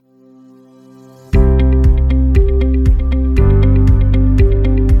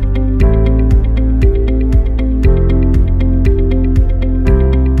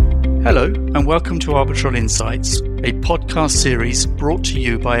welcome to Arbitral Insights, a podcast series brought to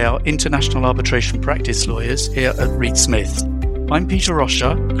you by our international arbitration practice lawyers here at Reed Smith. I'm Peter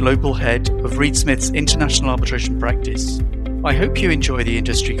Roscher, Global Head of Reed Smith's International Arbitration Practice. I hope you enjoy the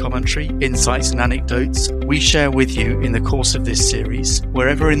industry commentary, insights and anecdotes we share with you in the course of this series,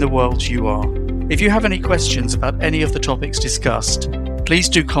 wherever in the world you are. If you have any questions about any of the topics discussed, please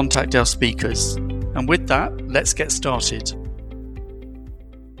do contact our speakers. And with that, let's get started.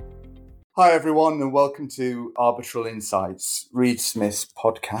 Hi everyone and welcome to Arbitral Insights, Reed Smith's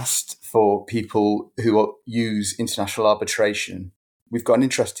podcast for people who use international arbitration. We've got an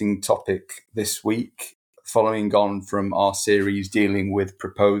interesting topic this week, following on from our series dealing with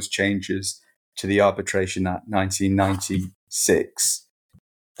proposed changes to the Arbitration Act 1996.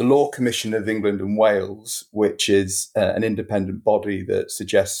 The Law Commission of England and Wales, which is an independent body that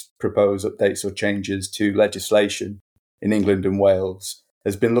suggests proposed updates or changes to legislation in England and Wales,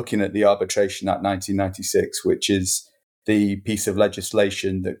 has been looking at the Arbitration Act 1996, which is the piece of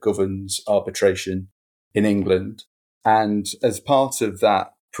legislation that governs arbitration in England. And as part of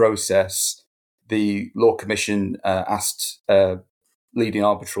that process, the Law Commission asked leading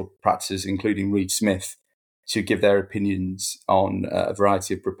arbitral practices, including Reed Smith, to give their opinions on a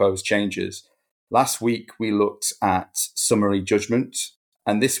variety of proposed changes. Last week, we looked at summary judgment,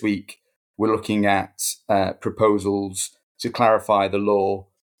 and this week, we're looking at proposals to clarify the law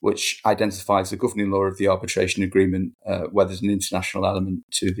which identifies the governing law of the arbitration agreement, where there's an international element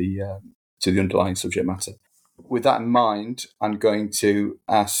to the underlying subject matter. With that in mind, I'm going to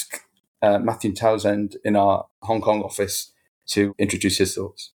ask Matthew Townsend in our Hong Kong office to introduce his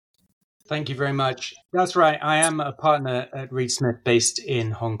thoughts. Thank you very much. That's right. I am a partner at Reed Smith based in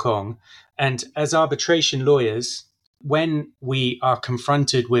Hong Kong. And as arbitration lawyers, when we are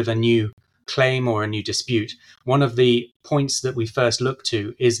confronted with a new claim or a new dispute, one of the points that we first look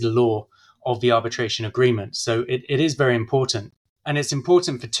to is the law of the arbitration agreement. So it is very important. And it's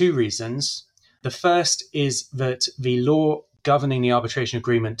important for two reasons. The first is that the law governing the arbitration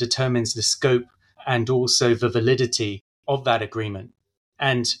agreement determines the scope and also the validity of that agreement.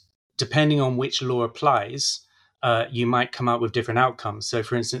 And depending on which law applies, you might come out with different outcomes. So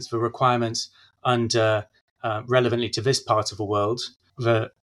for instance, the requirements under relevantly to this part of the world,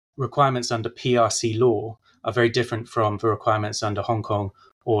 the requirements under PRC law are very different from the requirements under Hong Kong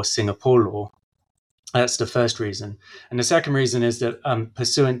or Singapore law. That's the first reason. And the second reason is that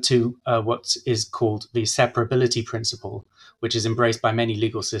pursuant to what is called the separability principle, which is embraced by many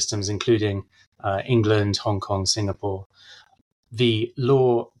legal systems, including England, Hong Kong, Singapore, the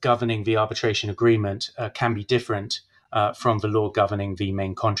law governing the arbitration agreement can be different from the law governing the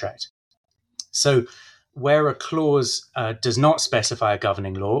main contract. So where a clause does not specify a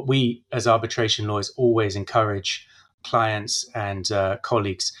governing law, we as arbitration lawyers always encourage clients and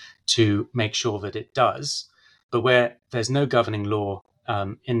colleagues to make sure that it does. But where there's no governing law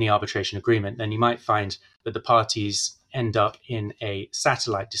in the arbitration agreement, then you might find that the parties end up in a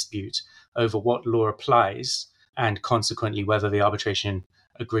satellite dispute over what law applies and consequently whether the arbitration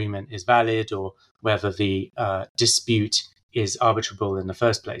agreement is valid or whether the dispute is arbitrable in the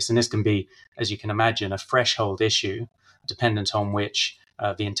first place. And this can be, as you can imagine, a threshold issue dependent on which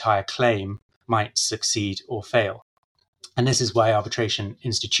the entire claim might succeed or fail. And this is why arbitration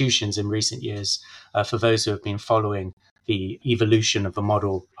institutions in recent years, for those who have been following the evolution of the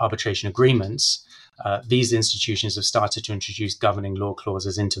model arbitration agreements, these institutions have started to introduce governing law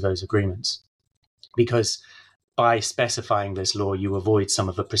clauses into those agreements. Because by specifying this law, you avoid some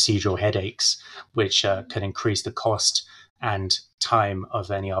of the procedural headaches, which can increase the cost and time of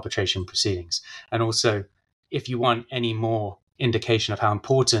any arbitration proceedings. And also, if you want any more indication of how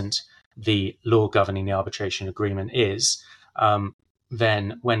important the law governing the arbitration agreement is,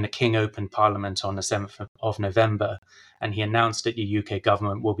 then when the King opened Parliament on the 7th of November, and he announced that the UK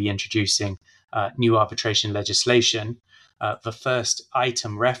government will be introducing new arbitration legislation, the first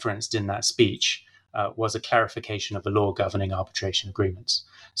item referenced in that speech was a clarification of the law governing arbitration agreements.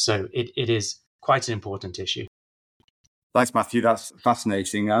 So it is quite an important issue. Thanks, Matthew. That's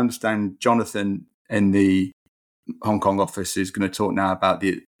fascinating. I understand Jonathan in the Hong Kong office is going to talk now about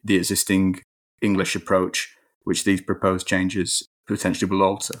the existing English approach, which these proposed changes potentially will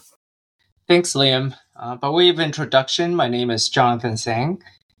alter. Thanks, Liam. By way of introduction, my name is Jonathan Sang,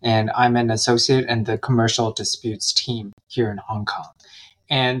 and I'm an associate in the commercial disputes team here in Hong Kong.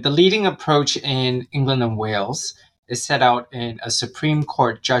 And the leading approach in England and Wales is set out in a Supreme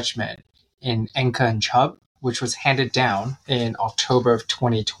Court judgment in Enka and Chubb, which was handed down in October of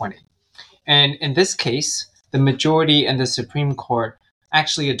 2020. And in this case, the majority in the Supreme Court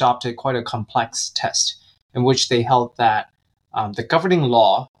actually adopted quite a complex test in which they held that the governing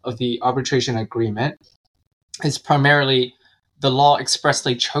law of the arbitration agreement is primarily the law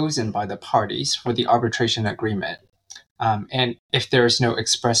expressly chosen by the parties for the arbitration agreement. And if there is no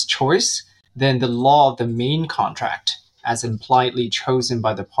express choice, then the law of the main contract, as impliedly chosen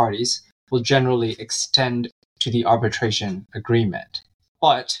by the parties, will generally extend to the arbitration agreement.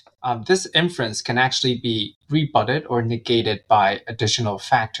 But this inference can actually be rebutted or negated by additional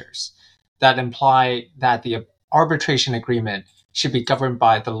factors that imply that the arbitration agreement should be governed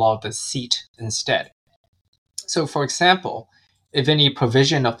by the law of the seat instead. So, for example, if any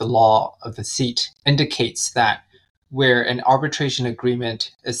provision of the law of the seat indicates that where an arbitration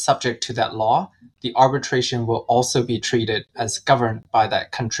agreement is subject to that law, the arbitration will also be treated as governed by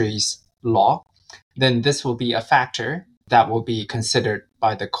that country's law, then this will be a factor that will be considered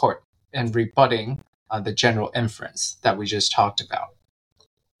by the court in rebutting the general inference that we just talked about.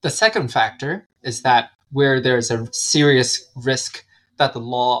 The second factor is that where there's a serious risk that the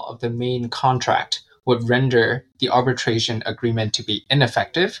law of the main contract would render the arbitration agreement to be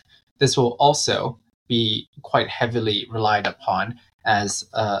ineffective, this will also be quite heavily relied upon as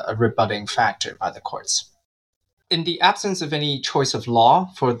a rebutting factor by the courts. In the absence of any choice of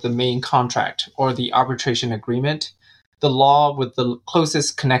law for the main contract or the arbitration agreement, the law with the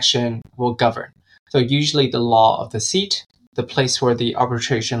closest connection will govern. So usually the law of the seat, the place where the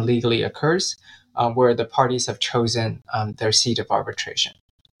arbitration legally occurs, where the parties have chosen their seat of arbitration.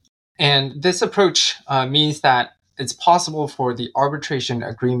 And this approach means that it's possible for the arbitration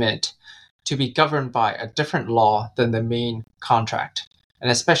agreement to be governed by a different law than the main contract,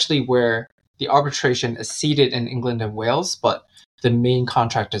 and especially where the arbitration is seated in England and Wales, but the main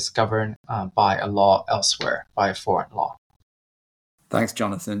contract is governed by a law elsewhere, by a foreign law. Thanks,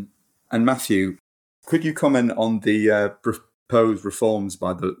 Jonathan. And Matthew, could you comment on the proposed reforms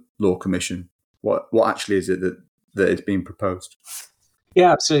by the Law Commission? What actually is it that is being proposed?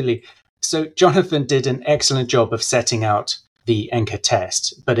 Yeah, absolutely. So Jonathan did an excellent job of setting out the ENCA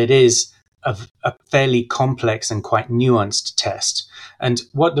test, but it is a fairly complex and quite nuanced test. And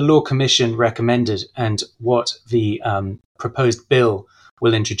what the Law Commission recommended and what the proposed bill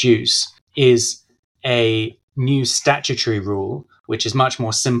will introduce is a new statutory rule, which is much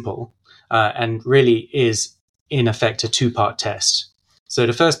more simple and really is, in effect, a two-part test. So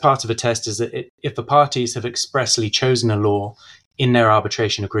the first part of a test is that if the parties have expressly chosen a law in their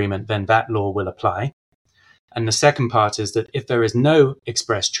arbitration agreement, then that law will apply. And the second part is that if there is no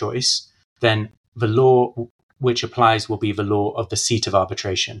express choice, then the law which applies will be the law of the seat of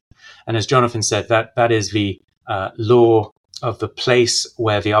arbitration. And as Jonathan said, that is the law of the place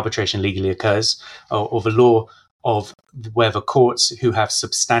where the arbitration legally occurs, or the law of where the courts who have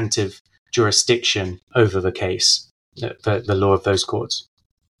substantive jurisdiction over the case, the law of those courts.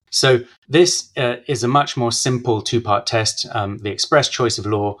 So this is a much more simple two-part test, the express choice of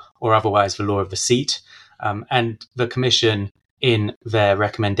law or otherwise the law of the seat. And the Commission, in their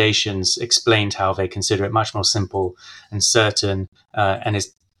recommendations, explained how they consider it much more simple and certain and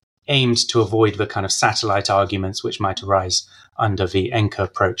is aimed to avoid the kind of satellite arguments which might arise under the ENCA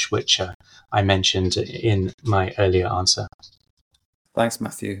approach, which I mentioned in my earlier answer. Thanks,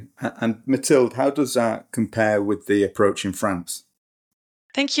 Matthew. And Mathilde, how does that compare with the approach in France?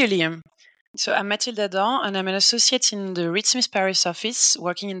 Thank you, Liam. So I'm Mathilde Adam, and I'm an associate in the Reed Smith Paris office,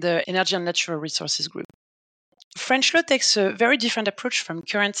 working in the Energy and Natural Resources group. French law takes a very different approach from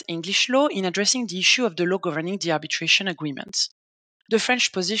current English law in addressing the issue of the law governing the arbitration agreement. The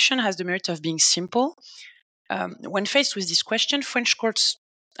French position has the merit of being simple. When faced with this question, French courts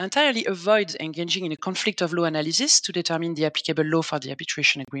entirely avoid engaging in a conflict of law analysis to determine the applicable law for the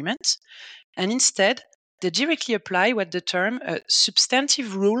arbitration agreement, and instead, they directly apply what the term a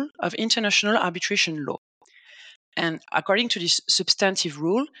substantive rule of international arbitration law. And according to this substantive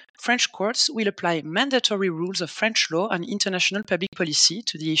rule, French courts will apply mandatory rules of French law and international public policy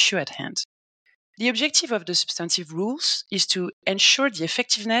to the issue at hand. The objective of the substantive rules is to ensure the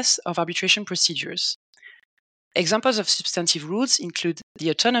effectiveness of arbitration procedures. Examples of substantive rules include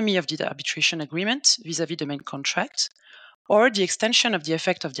the autonomy of the arbitration agreement vis-à-vis the main contract, or the extension of the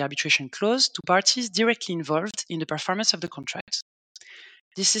effect of the arbitration clause to parties directly involved in the performance of the contract.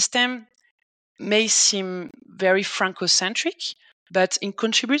 This system may seem very Franco-centric, but it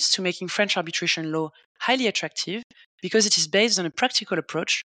contributes to making French arbitration law highly attractive because it is based on a practical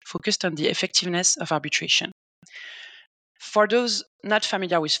approach focused on the effectiveness of arbitration. For those not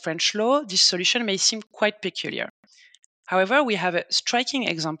familiar with French law, this solution may seem quite peculiar. However, we have a striking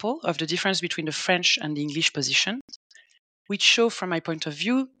example of the difference between the French and the English position, which show from my point of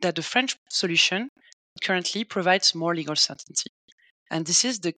view that the French solution currently provides more legal certainty. And this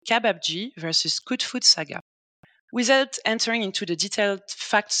is the Kababji versus Kutfoot saga. Without entering into the detailed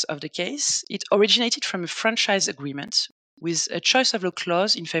facts of the case, it originated from a franchise agreement with a choice of law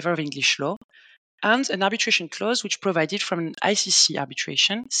clause in favor of English law and an arbitration clause which provided from an ICC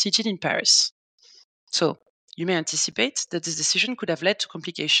arbitration seated in Paris. So, you may anticipate that this decision could have led to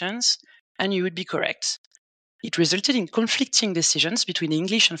complications, and you would be correct. It resulted in conflicting decisions between the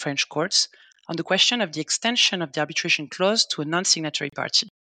English and French courts on the question of the extension of the arbitration clause to a non-signatory party.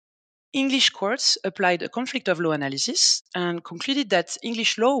 English courts applied a conflict of law analysis and concluded that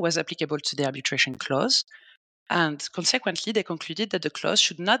English law was applicable to the arbitration clause, and consequently, they concluded that the clause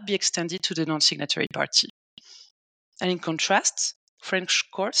should not be extended to the non-signatory party. And in contrast, French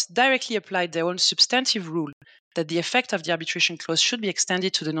courts directly applied their own substantive rule that the effect of the arbitration clause should be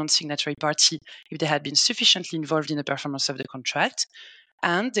extended to the non-signatory party if they had been sufficiently involved in the performance of the contract,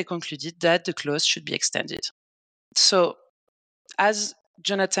 and they concluded that the clause should be extended. So, as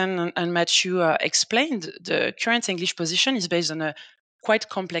Jonathan and Matthew explained, the current English position is based on a quite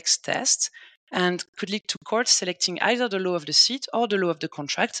complex test and could lead to courts selecting either the law of the seat or the law of the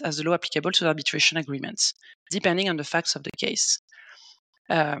contract as the law applicable to the arbitration agreements, depending on the facts of the case.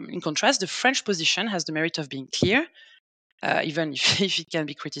 In contrast, the French position has the merit of being clear, even if it can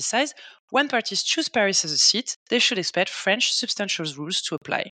be criticized. When parties choose Paris as a seat, they should expect French substantial rules to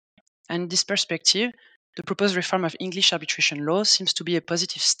apply. And in this perspective, the proposed reform of English arbitration law seems to be a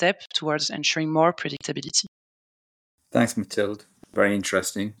positive step towards ensuring more predictability. Thanks, Mathilde. Very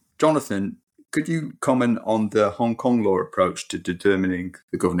interesting. Jonathan, could you comment on the Hong Kong law approach to determining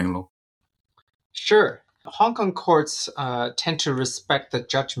the governing law? Sure. Hong Kong courts tend to respect the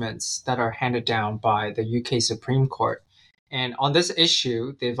judgments that are handed down by the UK Supreme Court. And on this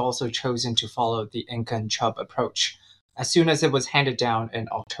issue, they've also chosen to follow the Inca and Chubb approach as soon as it was handed down in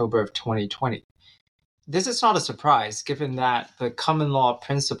October of 2020. This is not a surprise, given that the common law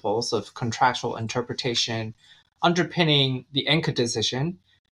principles of contractual interpretation underpinning the Inca decision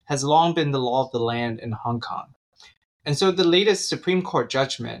has long been the law of the land in Hong Kong. And so the latest Supreme Court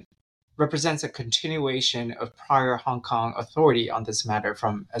judgment represents a continuation of prior Hong Kong authority on this matter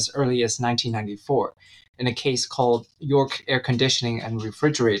from as early as 1994 in a case called York Air Conditioning and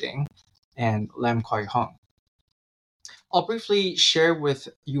Refrigerating and Lam Kwai Hung. I'll briefly share with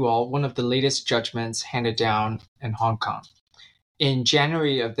you all one of the latest judgments handed down in Hong Kong. In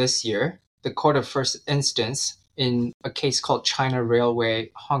January of this year, the Court of First Instance, in a case called China Railway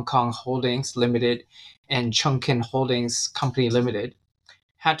Hong Kong Holdings Limited and Chungkin Holdings Company Limited,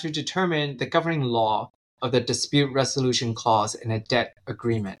 had to determine the governing law of the dispute resolution clause in a debt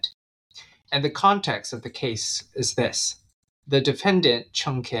agreement. And the context of the case is this. The defendant,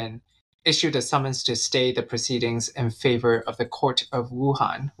 Chungkin, issued a summons to stay the proceedings in favor of the Court of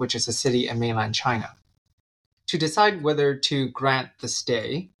Wuhan, which is a city in mainland China. To decide whether to grant the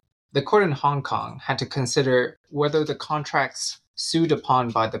stay, the court in Hong Kong had to consider whether the contracts sued upon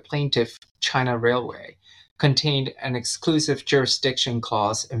by the plaintiff, China Railway, contained an exclusive jurisdiction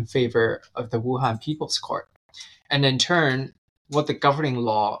clause in favor of the Wuhan People's Court, and in turn, what the governing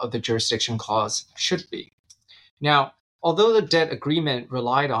law of the jurisdiction clause should be. Now, although the debt agreement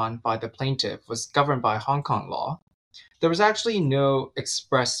relied on by the plaintiff was governed by Hong Kong law, there was actually no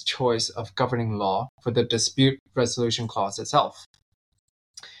express choice of governing law for the dispute resolution clause itself.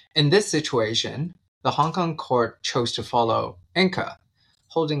 In this situation, the Hong Kong court chose to follow Inca,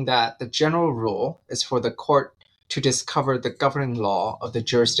 holding that the general rule is for the court to discover the governing law of the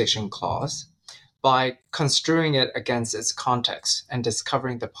jurisdiction clause by construing it against its context and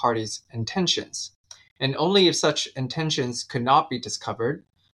discovering the parties' intentions. And only if such intentions could not be discovered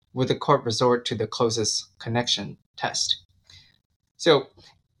would the court resort to the closest connection test. So,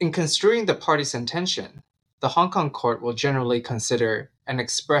 in construing the parties' intention, the Hong Kong court will generally consider an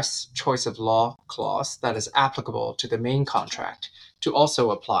express choice of law clause that is applicable to the main contract to also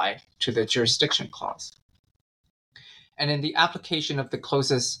apply to the jurisdiction clause. And in the application of the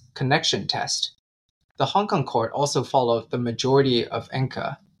closest connection test, the Hong Kong court also followed the majority of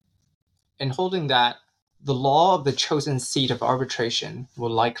Inca in holding that the law of the chosen seat of arbitration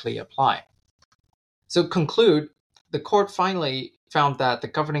will likely apply. So conclude, the court finally found that the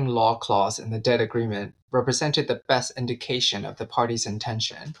governing law clause in the debt agreement represented the best indication of the parties'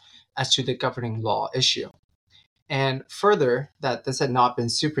 intention as to the governing law issue, and further that this had not been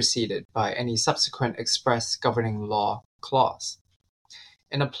superseded by any subsequent express governing law clause.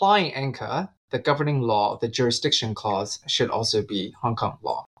 In applying Inca, the governing law of the jurisdiction clause should also be Hong Kong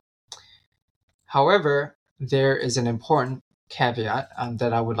law. However, there is an important caveat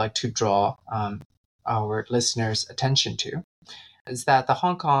that I would like to draw our listeners' attention to, is that the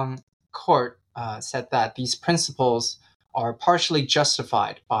Hong Kong court said that these principles are partially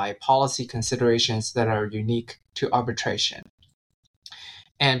justified by policy considerations that are unique to arbitration.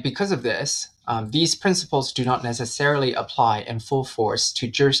 And because of this, these principles do not necessarily apply in full force to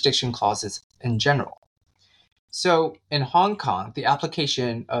jurisdiction clauses in general. So in Hong Kong, the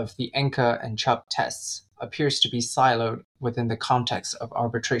application of the ENCA and CHUP tests appears to be siloed within the context of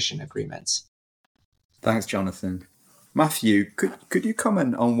arbitration agreements. Thanks, Jonathan. Matthew, could you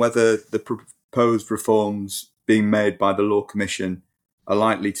comment on whether the proposed reforms being made by the Law Commission are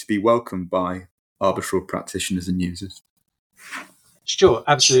likely to be welcomed by arbitral practitioners and users? Sure,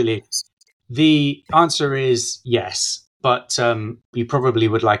 absolutely. The answer is yes, but you probably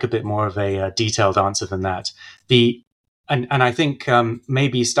would like a bit more of a detailed answer than that. And I think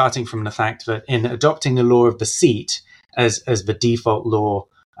maybe starting from the fact that in adopting the law of the seat as the default law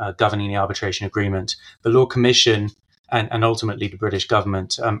governing the arbitration agreement, the Law Commission and ultimately the British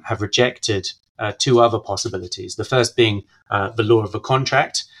government have rejected two other possibilities. The first being the law of the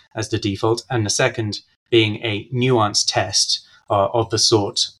contract as the default, and the second being a nuanced test of the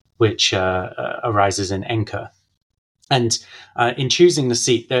sort which arises in ENCA. And in choosing the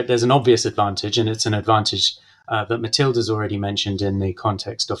seat, there's an obvious advantage, and it's an advantage that Mathilde's already mentioned in the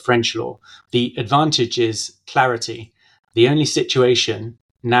context of French law. The advantage is clarity. The only situation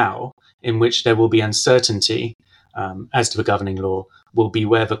now in which there will be uncertainty as to the governing law will be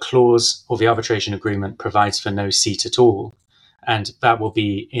where the clause or the arbitration agreement provides for no seat at all. And that will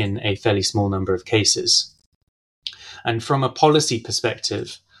be in a fairly small number of cases. And from a policy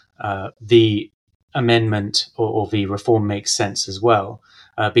perspective, the amendment or the reform makes sense as well,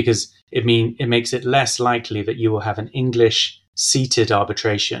 because it makes it less likely that you will have an English seated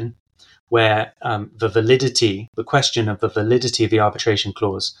arbitration where the question of the validity of the arbitration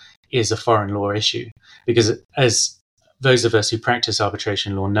clause is a foreign law issue. Because as those of us who practice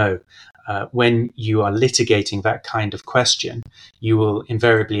arbitration law know, when you are litigating that kind of question, you will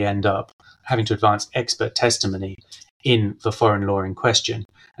invariably end up having to advance expert testimony in the foreign law in question.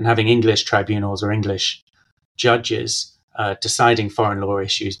 And having English tribunals or English judges deciding foreign law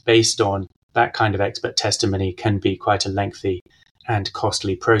issues based on that kind of expert testimony can be quite a lengthy and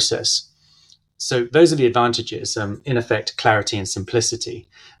costly process. So those are the advantages, in effect, clarity and simplicity.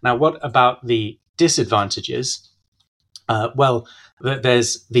 Now, what about the disadvantages? Well,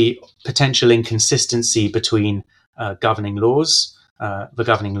 there's the potential inconsistency between governing laws, the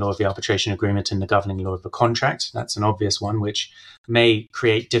governing law of the arbitration agreement and the governing law of the contract. That's an obvious one, which may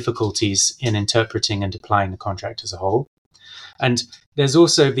create difficulties in interpreting and applying the contract as a whole. And there's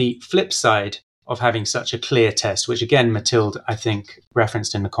also the flip side of having such a clear test, which again, Mathilde, I think,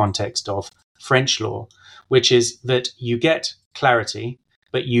 referenced in the context of French law, which is that you get clarity,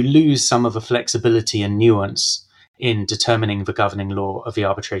 but you lose some of the flexibility and nuance in determining the governing law of the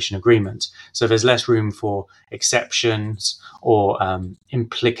arbitration agreement. So there's less room for exceptions or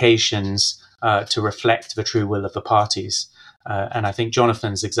implications to reflect the true will of the parties. And I think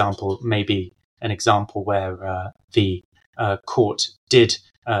Jonathan's example may be an example where the court did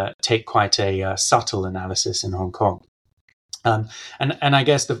take quite a subtle analysis in Hong Kong. And I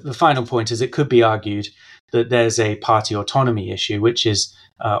guess the final point is it could be argued that there's a party autonomy issue, which is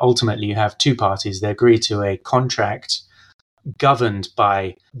ultimately you have two parties. They agree to a contract governed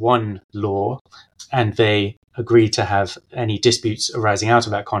by one law, and they agree to have any disputes arising out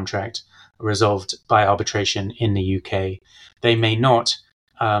of that contract resolved by arbitration in the UK. They may not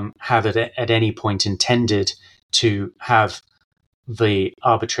have at any point intended to have the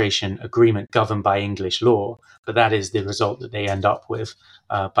arbitration agreement governed by English law, but that is the result that they end up with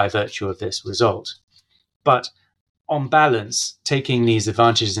by virtue of this result. But on balance, taking these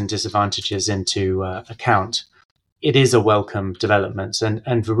advantages and disadvantages into account, it is a welcome development.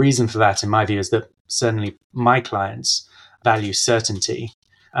 And the reason for that, in my view, is that certainly my clients value certainty,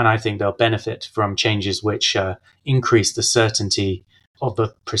 and I think they'll benefit from changes which increase the certainty of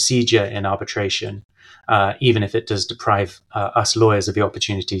the procedure in arbitration, even if it does deprive us lawyers of the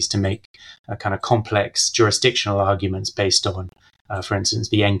opportunities to make kind of complex jurisdictional arguments based on, for instance,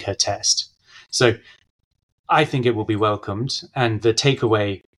 the ENCA test. So I think it will be welcomed. And the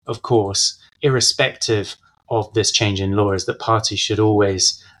takeaway, of course, irrespective of this change in law, is that parties should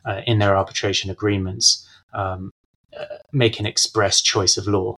always, in their arbitration agreements, make an express choice of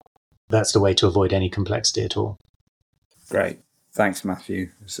law. That's the way to avoid any complexity at all. Great. Thanks, Matthew.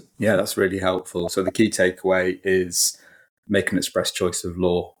 Yeah, that's really helpful. So the key takeaway is make an express choice of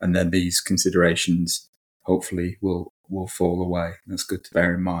law, and then these considerations hopefully will fall away. That's good to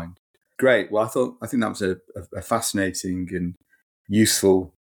bear in mind. Great. Well, I think that was a fascinating and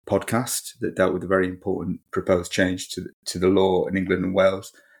useful podcast that dealt with a very important proposed change to the law in England and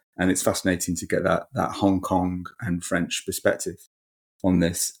Wales. And it's fascinating to get that Hong Kong and French perspective on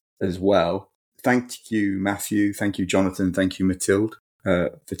this as well. Thank you, Matthew. Thank you, Jonathan. Thank you, Mathilde,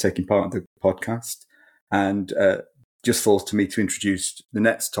 for taking part of the podcast. And just falls to me to introduce the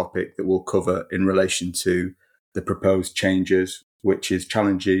next topic that we'll cover in relation to the proposed changes, which is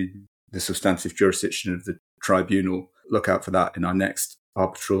challenging the substantive jurisdiction of the tribunal. Look out for that in our next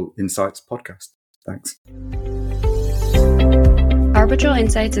Arbitral Insights podcast. Thanks. Arbitral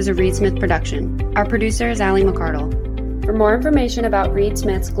Insights is a Reed Smith production. Our producer is Ali McCardle. For more information about Reed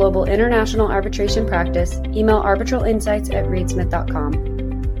Smith's global international arbitration practice, email arbitralinsights@reedsmith.com.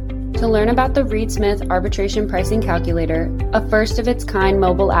 To learn about the Reed Smith Arbitration Pricing Calculator, a first-of-its-kind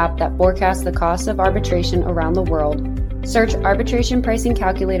mobile app that forecasts the costs of arbitration around the world, search Arbitration Pricing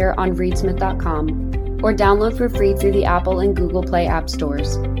Calculator on reedsmith.com or download for free through the Apple and Google Play app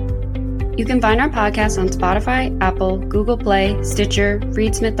stores. You can find our podcast on Spotify, Apple, Google Play, Stitcher,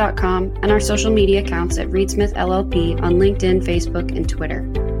 reedsmith.com, and our social media accounts at ReedSmith LLP on LinkedIn, Facebook, and Twitter.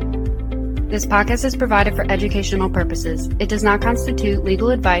 This podcast is provided for educational purposes. It does not constitute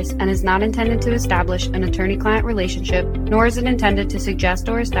legal advice and is not intended to establish an attorney-client relationship, nor is it intended to suggest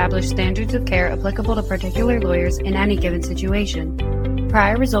or establish standards of care applicable to particular lawyers in any given situation.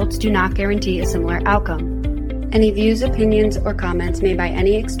 Prior results do not guarantee a similar outcome. Any views, opinions, or comments made by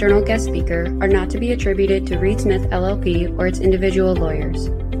any external guest speaker are not to be attributed to Reed Smith LLP or its individual lawyers.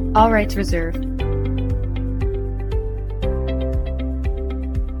 All rights reserved.